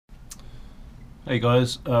Hey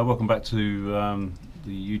guys, welcome back to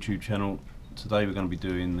the YouTube channel. Today we're going to be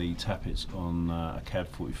doing the tappets on a KAD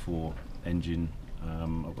 44 engine.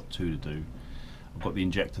 I've got two to do. I've got the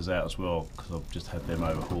injectors out as well because I've just had them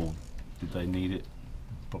overhauled. Did they need it?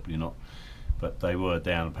 Probably not, but they were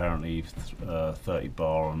down apparently 30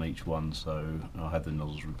 bar on each one, so I had the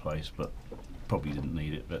nozzles replaced, but probably didn't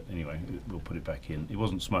need it. But anyway, we'll put it back in. It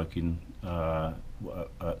wasn't smoking at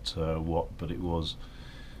watt, but it was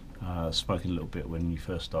smoking a little bit when you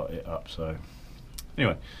first start it up. So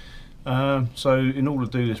anyway, so in order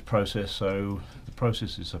to do this process, so the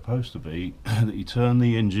process is supposed to be that you turn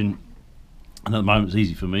the engine, and at the moment it's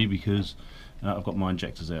easy for me because I've got my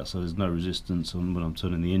injectors out, so there's no resistance on when I'm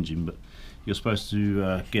turning the engine. But you're supposed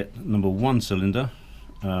to get number 1 cylinder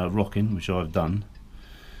rocking, which I've done,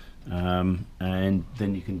 and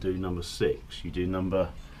then you can do number 6. You do number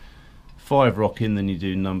 5 rocking, then you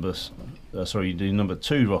do number you do number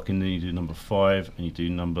 2 rocking, then you do number 5, and you do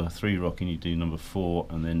number 3 rocking, you do number 4,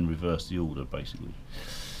 and then reverse the order basically.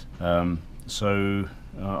 I'll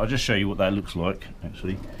just show you what that looks like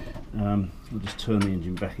actually. I'll just turn the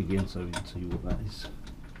engine back again so we can see what that is.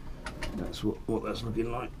 That's what that's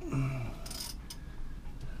looking like.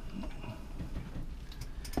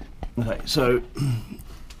 Okay, so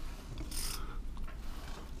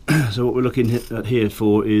what we're looking at here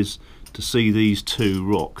for is to see these two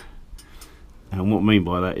rock, and what I mean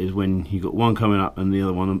by that is when you've got one coming up and the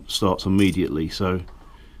other one starts immediately. So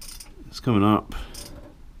it's coming up,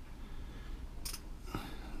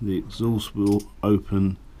 the exhaust will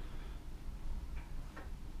open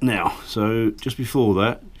now. So just before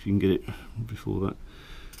that, if you can get it before that,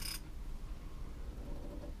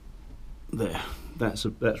 there, that's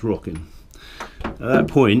rocking. At that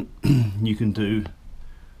point you can do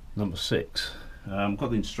number 6. I've got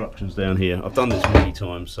the instructions down here. I've done this many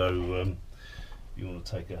times, so you want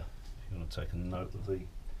to take a note of the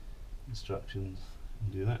instructions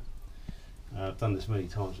and do that. I've done this many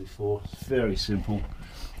times before. It's very simple.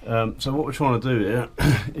 So what we're trying to do here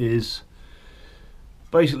is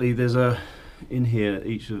basically there's in here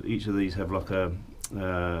each of these have like a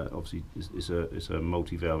obviously it's a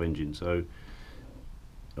multi-valve engine, so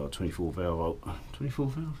 24 valve, 24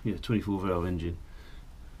 valve, yeah, 24 valve engine.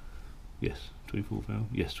 Yes, 24 valve.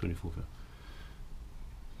 Yes, 24 valve.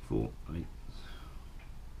 4, 8.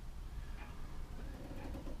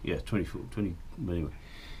 Yeah, 24, 20. Anyway.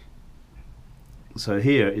 So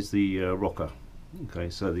here is the rocker.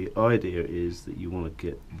 Okay, so the idea is that you want to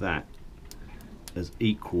get that as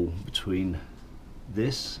equal between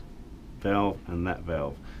this valve and that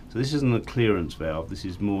valve. So this isn't a clearance valve. This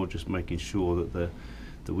is more just making sure that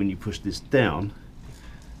that when you push this down,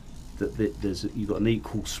 that you've got an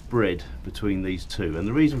equal spread between these two. And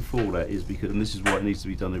the reason for that is because, and this is why it needs to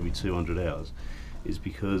be done every 200 hours, is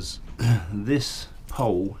because this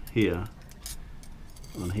pole here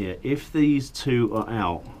on here, if these two are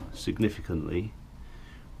out significantly,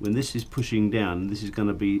 when this is pushing down, this is going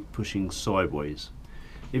to be pushing sideways.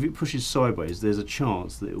 If it pushes sideways, there's a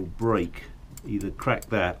chance that it will break, either crack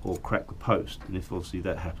that or crack the post, and if obviously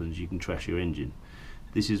that happens, you can trash your engine.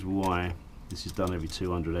 This is why this is done every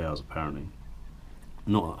 200 hours apparently.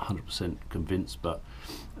 Not 100% convinced, but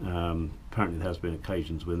apparently there has been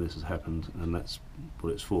occasions when this has happened, and that's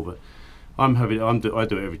what it's for. But I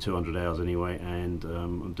do it every 200 hours anyway, and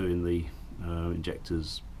I'm doing the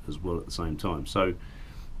injectors as well at the same time. So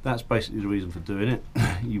that's basically the reason for doing it.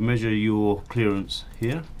 You measure your clearance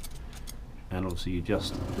here, and obviously you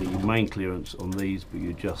adjust the main clearance on these, but you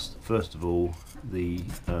adjust first of all the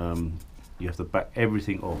you have to back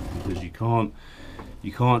everything off, because you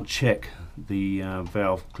can't check the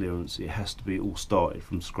valve clearance. It has to be all started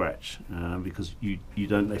from scratch, because you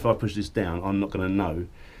don't. If I push this down, I'm not going to know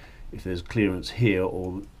if there's clearance here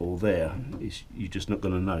or there. You're just not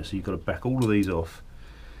going to know. So you've got to back all of these off,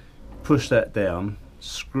 push that down,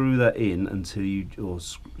 screw that in until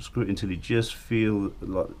screw it until you just feel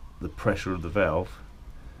like the pressure of the valve,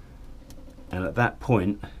 and at that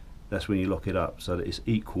point, that's when you lock it up so that it's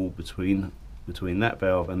equal between that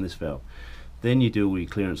valve and this valve. Then you do all your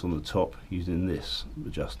clearance on the top using this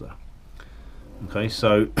adjuster. Okay,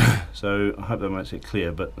 so I hope that makes it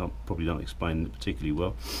clear, but I probably don't explain it particularly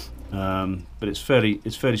well. But it's fairly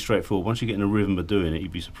straightforward. Once you get in a rhythm of doing it,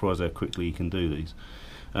 you'd be surprised how quickly you can do these.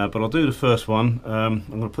 But I'll do the first one. I'm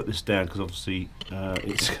going to put this down because obviously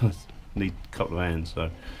it's going to need a couple of hands. So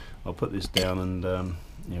I'll put this down, and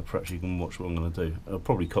perhaps you can watch what I'm going to do. I'll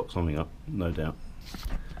probably cock something up, no doubt.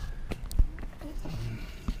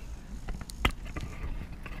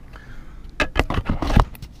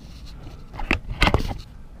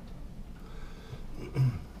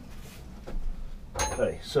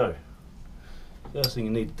 Okay, so First thing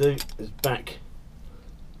you need to do is back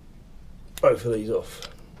both of these off.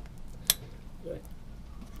 Okay.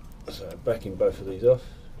 So backing both of these off.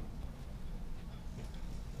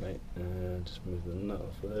 Okay, and just move the nut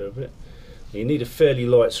off there a bit. You need a fairly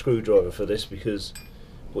light screwdriver for this, because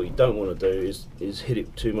what you don't want to do is hit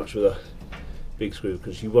it too much with a big screw,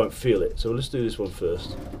 because you won't feel it. So let's do this one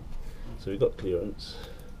first. So we've got clearance.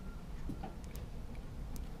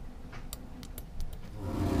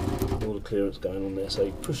 All the clearance going on there. So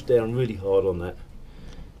you push down really hard on that,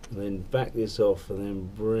 and then back this off, and then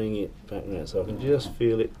bring it back now. So I can just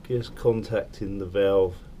feel it just contacting the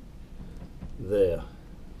valve there,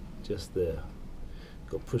 just there.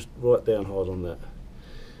 Got pushed right down hard on that,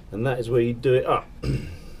 and that is where you do it up.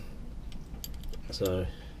 So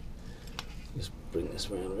just bring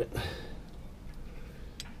this around a bit.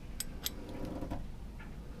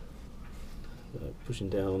 So pushing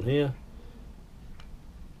down on here,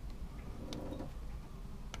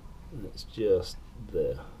 and it's just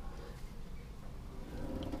there.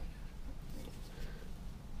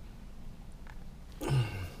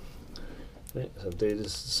 Okay, so I'll do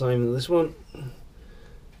this the same as this one.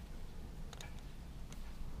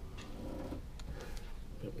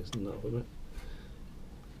 Back this nut up a bit,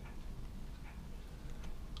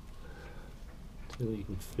 until you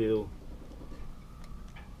can feel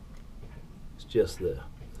it's just there.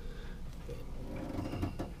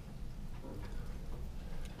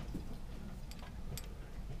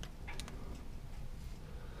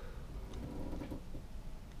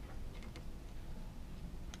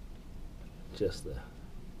 Just there.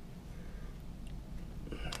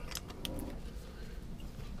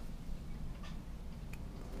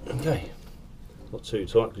 Okay, not too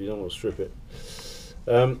tight because you don't want to strip it.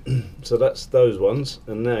 So that's those ones,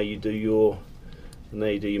 and now you do your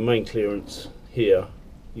main clearance here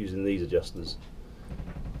using these adjusters,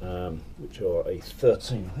 which are a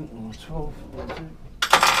 13, I think, or 12.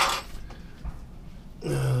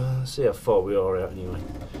 Let's see how far we are out anyway.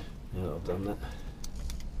 Now that I've done that.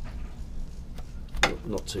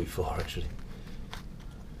 Not too far actually.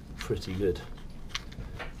 Pretty good,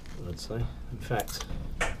 I'd say. In fact,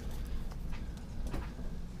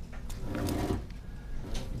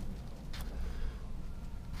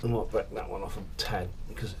 I might back that one off a tad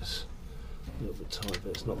because it's a little bit tight, but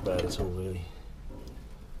it's not bad at all really.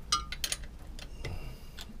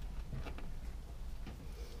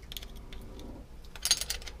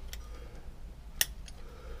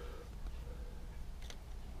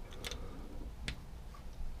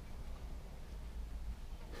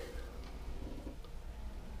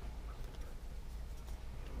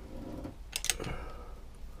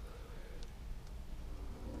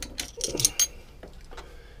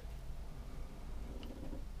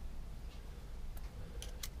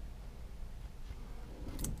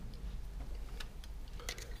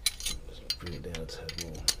 Bring it down a tad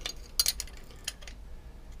more.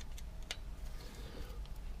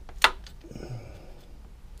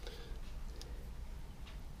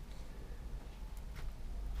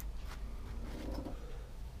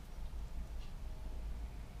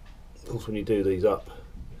 Of course, when you do these up,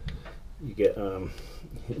 you get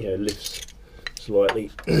lifts slightly,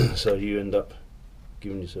 so you end up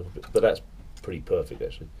giving yourself a bit. But that's pretty perfect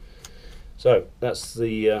actually. So that's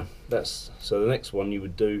the so the next one you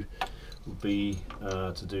would do would be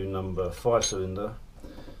to do number 5 cylinder.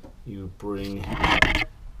 You would bring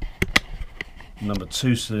number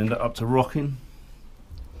 2 cylinder up to rocking.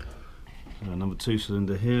 So number 2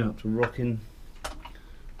 cylinder here up to rocking,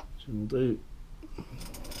 which we'll do.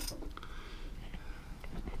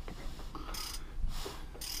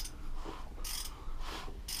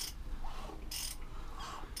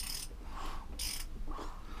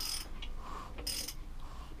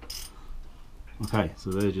 Okay, so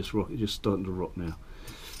they're just just starting to rock now.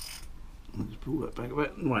 Let's pull that back a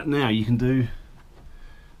bit. Right, now you can do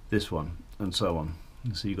this one and so on.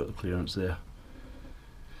 You see you've got the clearance there.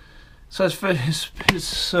 So it's basically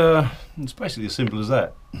as simple as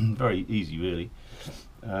that. Very easy, really.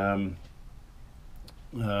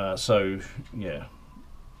 So yeah,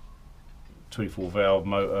 24 valve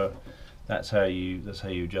motor. That's how you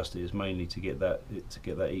adjust it. Is mainly to get that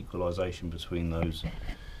equalisation between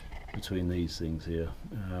these things here,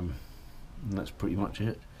 and that's pretty much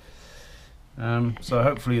it. So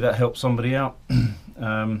hopefully that helps somebody out.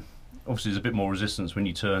 Obviously there's a bit more resistance when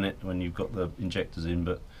you turn it, when you've got the injectors in,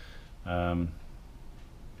 but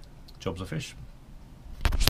job's a fish.